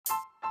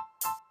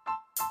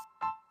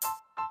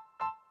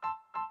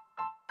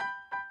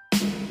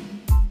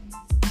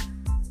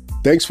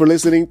Thanks for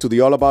listening to the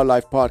All About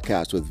Life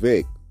podcast with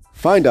Vic.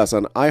 Find us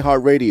on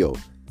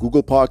iHeartRadio,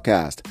 Google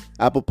Podcast,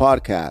 Apple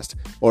Podcast,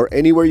 or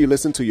anywhere you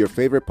listen to your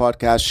favorite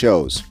podcast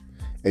shows.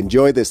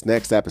 Enjoy this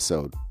next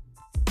episode.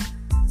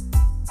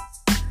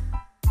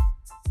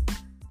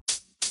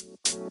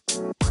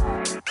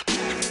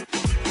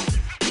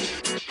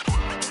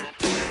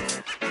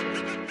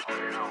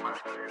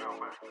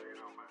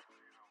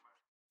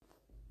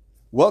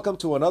 Welcome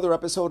to another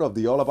episode of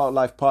the All About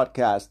Life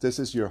podcast. This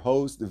is your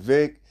host,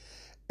 Vic,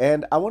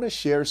 and I want to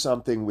share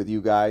something with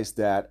you guys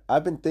that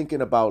I've been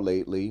thinking about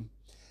lately,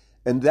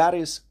 and that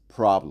is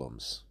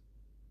problems.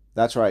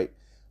 That's right.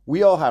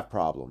 We all have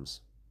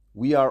problems.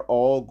 We are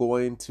all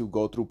going to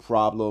go through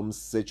problems,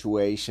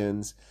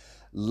 situations.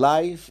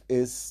 Life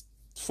is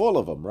full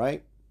of them,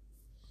 right?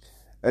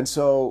 And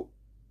so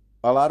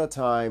a lot of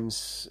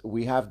times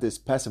we have this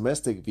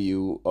pessimistic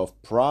view of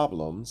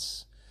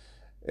problems,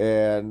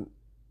 and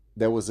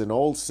there was an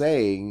old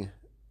saying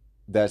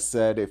that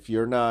said, if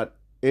you're not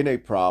in a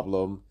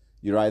problem,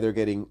 you're either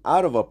getting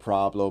out of a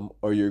problem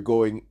or you're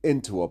going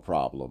into a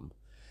problem.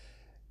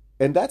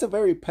 And that's a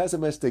very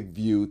pessimistic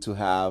view to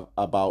have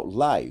about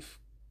life.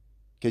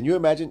 Can you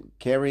imagine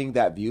carrying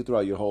that view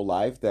throughout your whole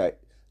life, that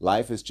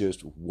life is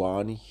just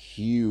one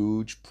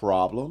huge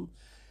problem,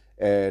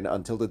 and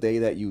until the day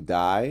that you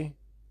die,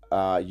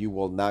 you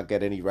will not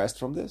get any rest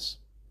from this?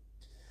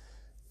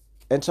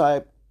 And so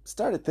I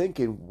started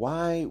thinking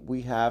why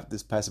we have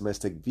this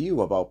pessimistic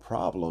view about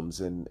problems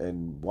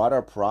and what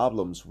are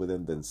problems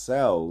within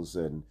themselves.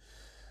 And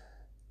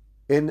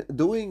in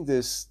doing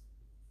this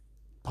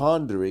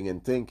pondering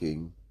and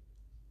thinking,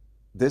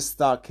 this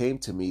thought came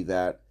to me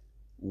that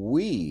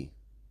we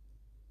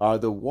are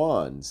the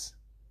ones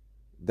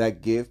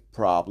that give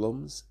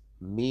problems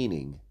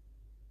meaning.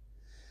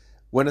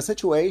 When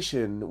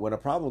a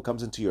problem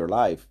comes into your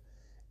life,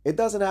 it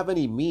doesn't have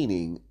any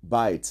meaning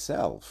by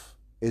itself.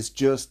 It's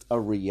just a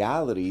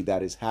reality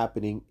that is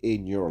happening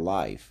in your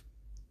life.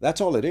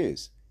 That's all it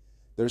is.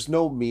 There's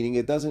no meaning.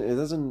 It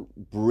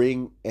doesn't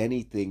bring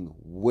anything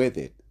with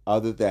it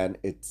other than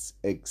its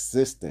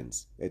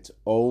existence, its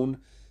own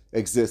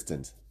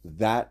existence.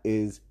 That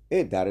is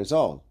it. That is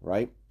all,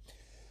 right?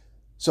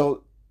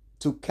 So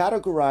to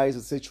categorize a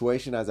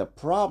situation as a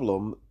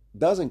problem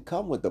doesn't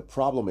come with the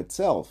problem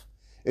itself.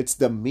 It's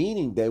the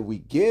meaning that we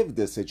give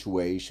the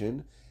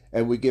situation,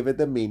 and we give it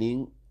the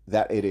meaning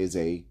that it is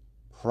a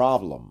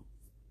problem.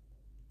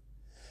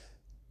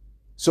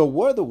 So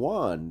we're the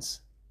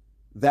ones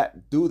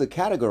that do the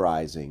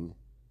categorizing,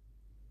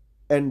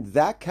 and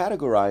that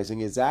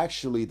categorizing is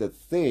actually the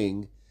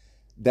thing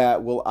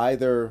that will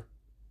either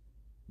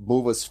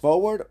move us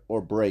forward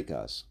or break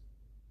us.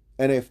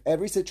 And if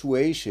every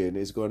situation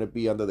is going to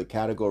be under the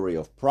category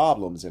of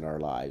problems in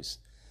our lives,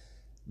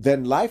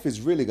 then life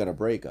is really going to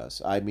break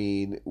us. I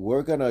mean,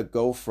 we're going to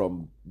go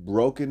from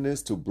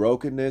brokenness to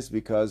brokenness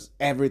because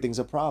everything's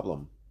a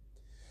problem.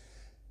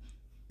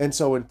 And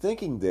so in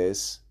thinking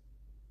this,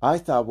 I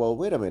thought, well,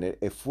 wait a minute.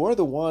 If we're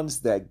the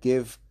ones that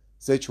give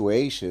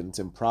situations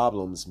and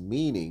problems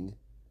meaning,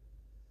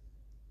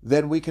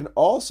 then we can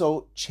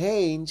also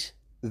change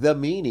the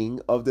meaning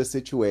of the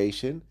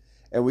situation,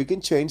 and we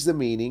can change the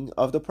meaning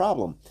of the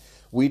problem.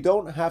 We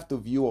don't have to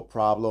view a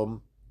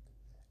problem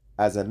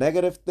as a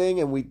negative thing,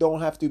 and we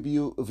don't have to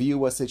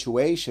view a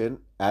situation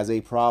as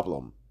a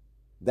problem.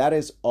 That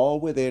is all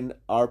within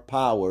our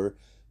power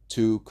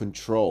to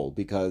control,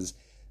 because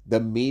the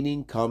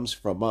meaning comes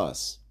from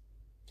us.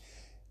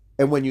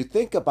 And when you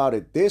think about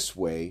it this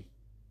way,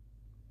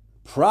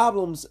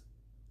 problems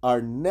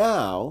are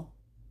now,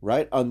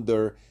 right,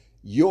 under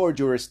your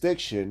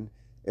jurisdiction.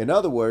 In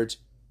other words,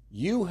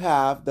 you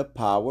have the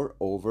power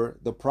over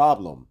the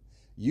problem.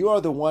 You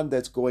are the one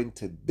that's going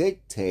to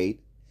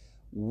dictate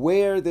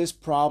where this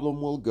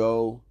problem will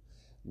go,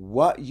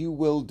 what you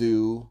will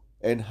do,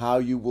 and how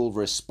you will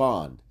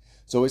respond.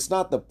 So it's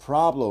not the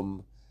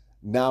problem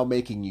now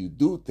making you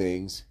do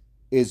things.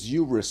 Is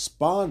you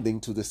responding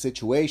to the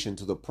situation,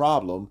 to the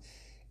problem,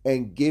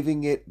 and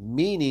giving it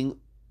meaning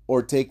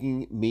or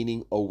taking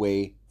meaning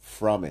away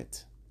from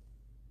it.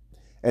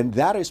 And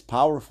that is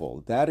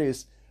powerful.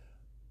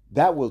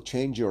 That will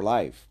change your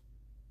life.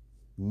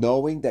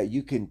 Knowing that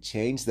you can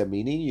change the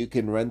meaning, you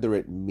can render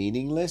it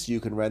meaningless, you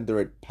can render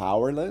it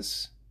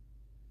powerless,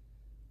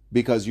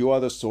 because you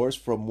are the source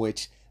from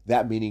which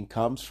that meaning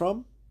comes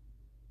from.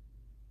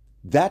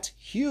 That's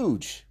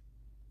huge.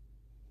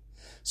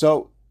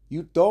 So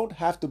you don't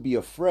have to be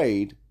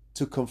afraid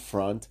to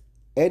confront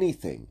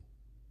anything.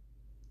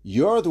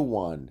 You're the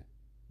one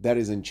that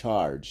is in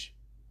charge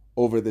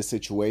over the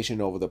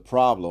situation, over the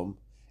problem,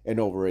 and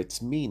over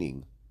its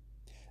meaning,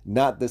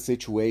 not the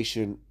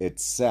situation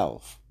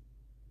itself.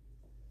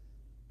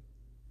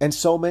 And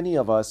so many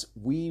of us,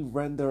 we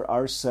render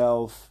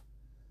ourselves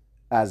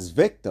as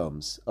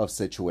victims of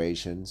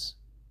situations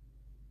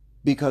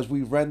because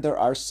we render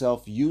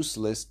ourselves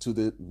useless to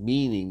the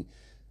meaning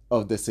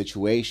of the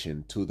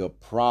situation, to the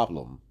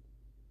problem.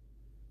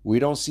 We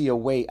don't see a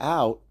way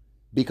out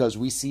because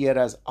we see it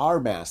as our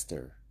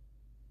master.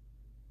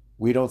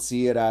 We don't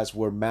see it as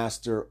we're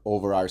master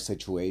over our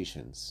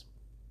situations.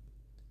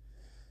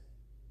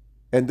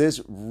 And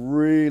this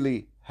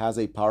really has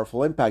a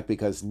powerful impact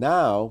because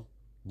now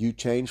you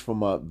change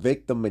from a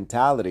victim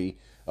mentality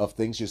of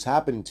things just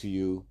happening to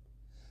you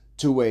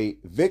to a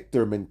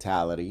victor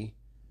mentality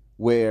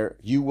where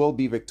you will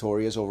be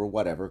victorious over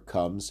whatever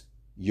comes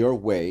your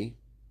way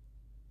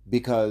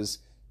because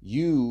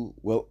you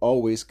will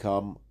always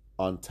come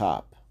on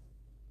top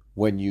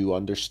when you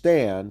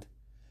understand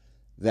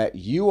that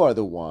you are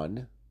the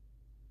one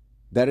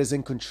that is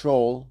in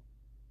control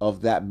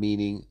of that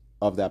meaning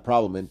of that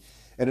problem.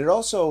 And it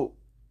also,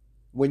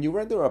 when you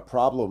render a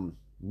problem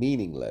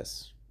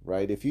meaningless,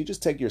 right? If you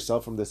just take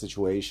yourself from the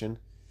situation,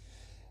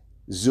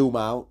 zoom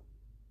out,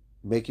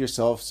 make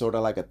yourself sort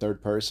of like a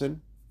third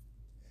person,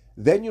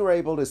 then you're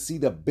able to see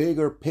the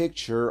bigger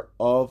picture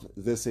of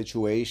the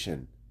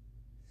situation.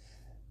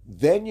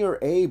 Then you're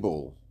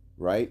able,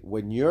 right,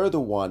 when you're the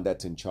one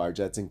that's in charge,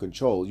 that's in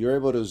control, you're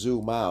able to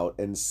zoom out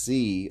and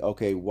see,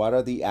 okay, what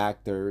are the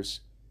actors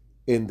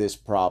in this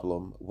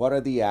problem? What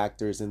are the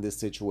actors in this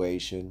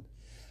situation?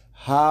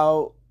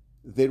 How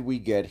did we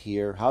get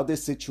here? How did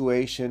this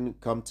situation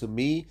come to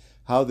me?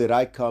 How did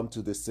I come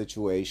to this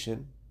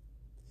situation?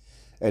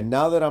 And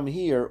now that I'm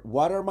here,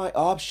 what are my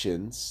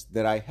options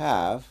that I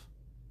have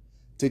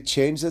to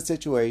change the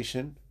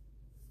situation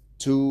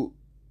to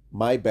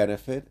my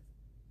benefit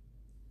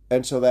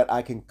and so that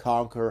I can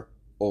conquer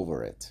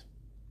over it?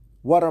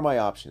 What are my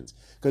options?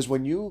 Because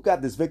when you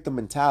got this victim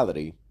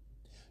mentality,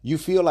 you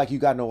feel like you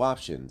got no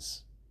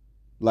options.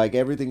 Like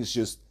everything's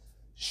just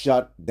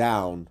shut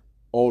down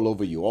all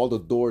over you. All the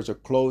doors are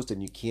closed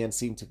and you can't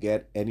seem to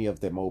get any of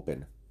them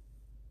open.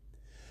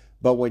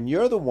 But when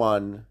you're the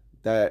one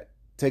that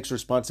takes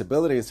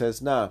responsibility and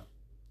says, nah,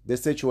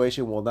 this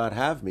situation will not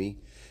have me.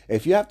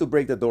 If you have to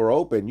break the door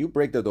open, you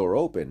break the door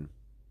open.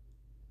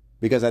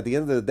 Because at the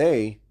end of the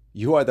day,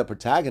 you are the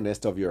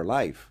protagonist of your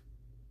life,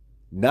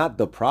 not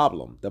the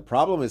problem. The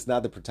problem is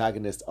not the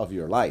protagonist of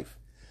your life.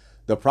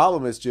 The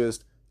problem is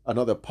just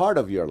another part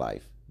of your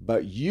life.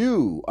 But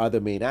you are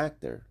the main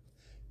actor.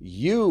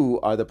 You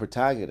are the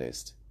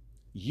protagonist.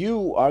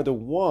 You are the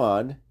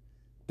one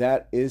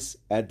that is,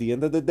 at the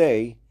end of the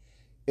day,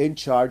 in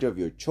charge of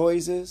your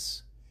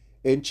choices,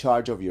 in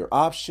charge of your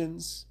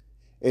options,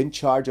 in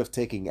charge of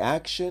taking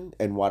action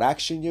and what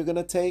action you're going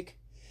to take,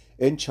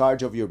 in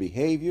charge of your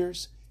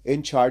behaviors,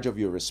 in charge of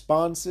your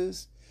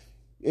responses,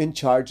 in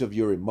charge of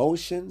your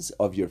emotions,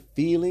 of your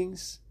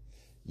feelings.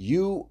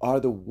 You are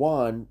the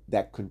one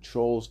that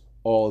controls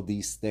all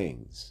these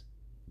things,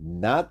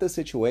 not the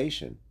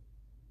situation,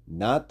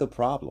 not the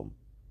problem.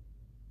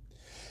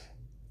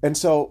 And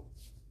so,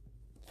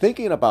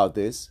 thinking about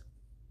this,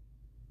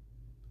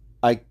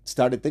 I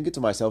started thinking to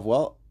myself,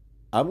 well,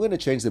 I'm going to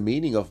change the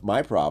meaning of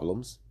my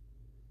problems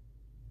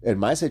and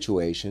my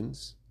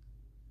situations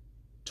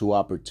to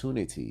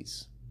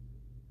opportunities.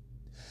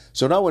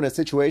 So now when a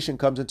situation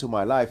comes into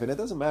my life, and it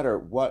doesn't matter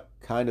what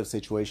kind of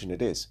situation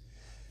it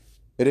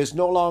is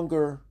no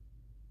longer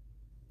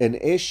an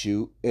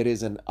issue, it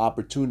is an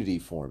opportunity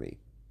for me.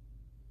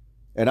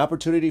 An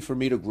opportunity for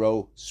me to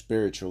grow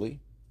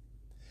spiritually.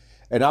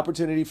 An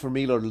opportunity for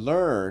me to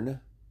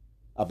learn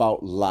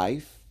about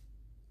life,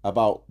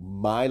 about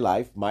my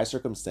life, my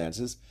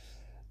circumstances,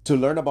 to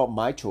learn about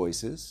my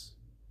choices.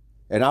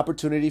 An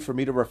opportunity for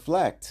me to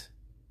reflect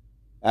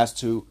as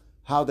to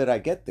how did I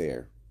get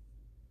there.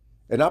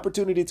 An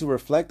opportunity to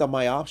reflect on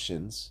my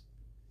options.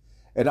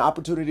 An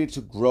opportunity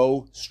to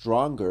grow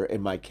stronger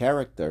in my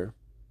character.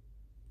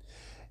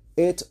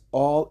 It's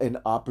all an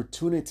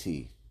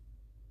opportunity.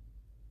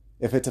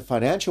 If it's a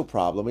financial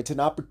problem, it's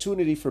an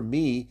opportunity for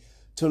me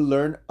to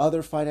learn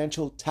other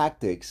financial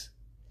tactics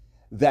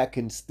that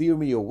can steer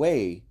me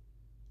away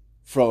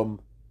from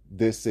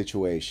this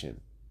situation.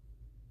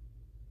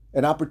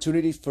 An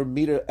opportunity for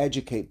me to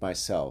educate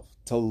myself,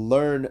 to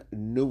learn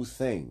new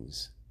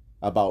things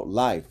about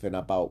life and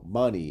about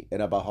money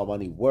and about how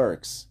money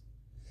works.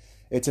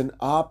 It's an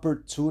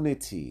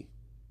opportunity.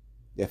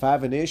 If I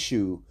have an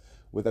issue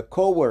with a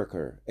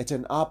coworker, it's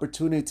an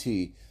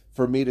opportunity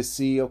for me to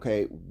see,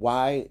 okay,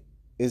 why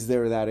is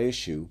there that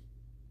issue?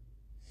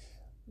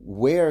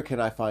 Where can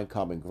I find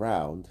common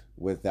ground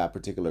with that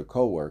particular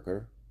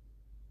coworker?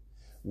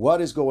 What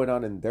is going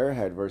on in their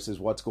head versus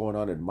what's going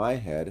on in my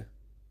head?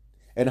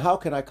 And how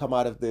can I come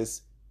out of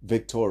this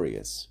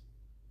victorious?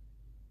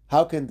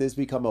 How can this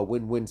become a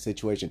win-win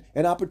situation?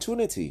 An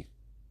opportunity.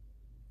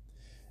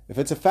 If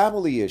it's a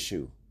family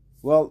issue,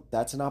 well,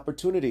 that's an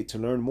opportunity to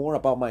learn more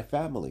about my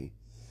family,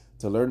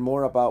 to learn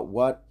more about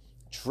what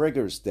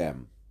triggers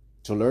them,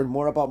 to learn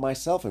more about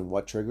myself and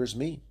what triggers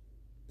me,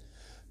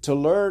 to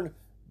learn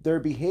their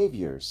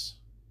behaviors,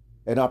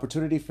 an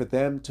opportunity for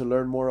them to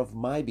learn more of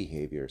my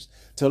behaviors,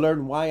 to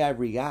learn why I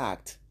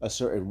react a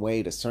certain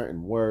way to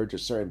certain words or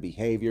certain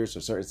behaviors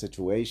or certain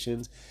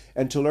situations,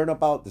 and to learn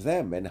about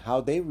them and how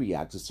they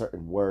react to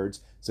certain words,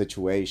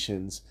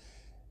 situations,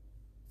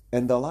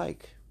 and the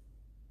like.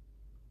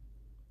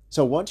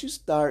 So once you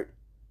start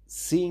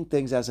seeing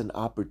things as an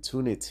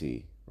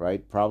opportunity,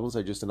 right? Problems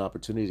are just an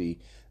opportunity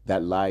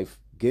that life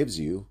gives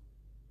you.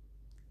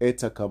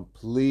 It's a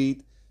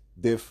complete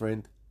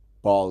different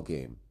ball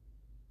game.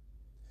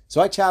 So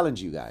I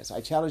challenge you guys.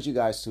 I challenge you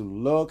guys to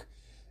look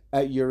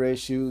at your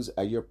issues,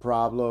 at your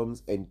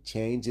problems, and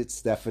change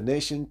its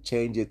definition,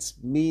 change its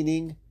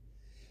meaning,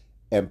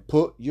 and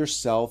put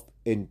yourself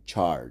in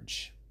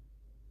charge.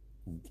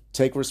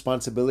 Take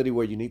responsibility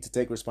where you need to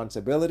take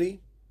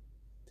responsibility.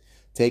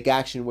 Take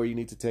action where you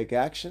need to take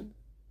action.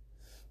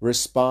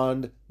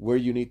 Respond where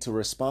you need to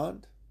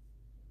respond.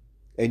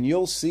 And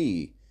you'll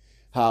see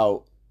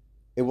how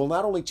it will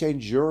not only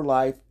change your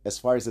life as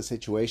far as the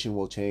situation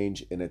will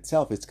change in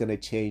itself, it's going to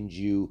change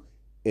you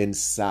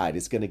inside.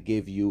 It's going to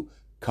give you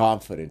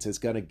confidence. It's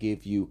going to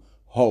give you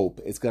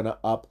hope. It's going to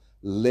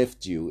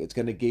uplift you. It's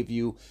going to give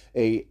you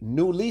a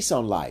new lease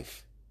on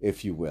life,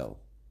 if you will.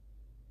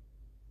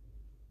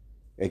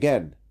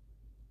 Again,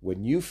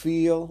 when you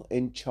feel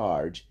in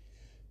charge,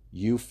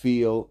 you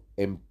feel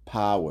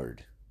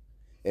empowered.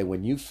 And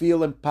when you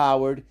feel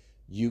empowered,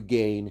 you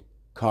gain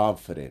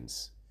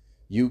confidence.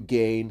 You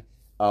gain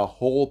a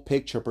whole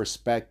picture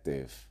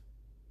perspective.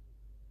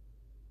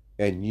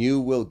 And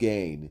you will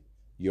gain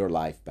your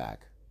life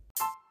back.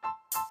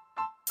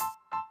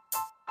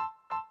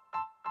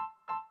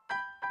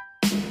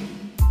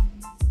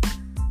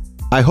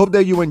 I hope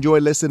that you enjoy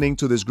listening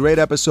to this great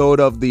episode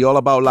of the All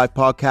About Life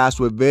podcast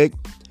with Vic.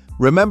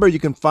 Remember, you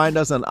can find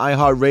us on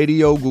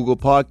iHeartRadio, Google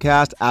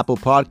Podcast, Apple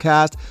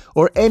Podcast,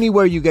 or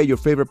anywhere you get your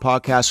favorite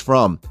podcasts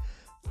from.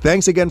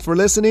 Thanks again for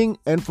listening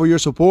and for your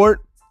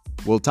support.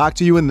 We'll talk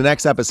to you in the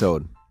next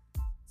episode.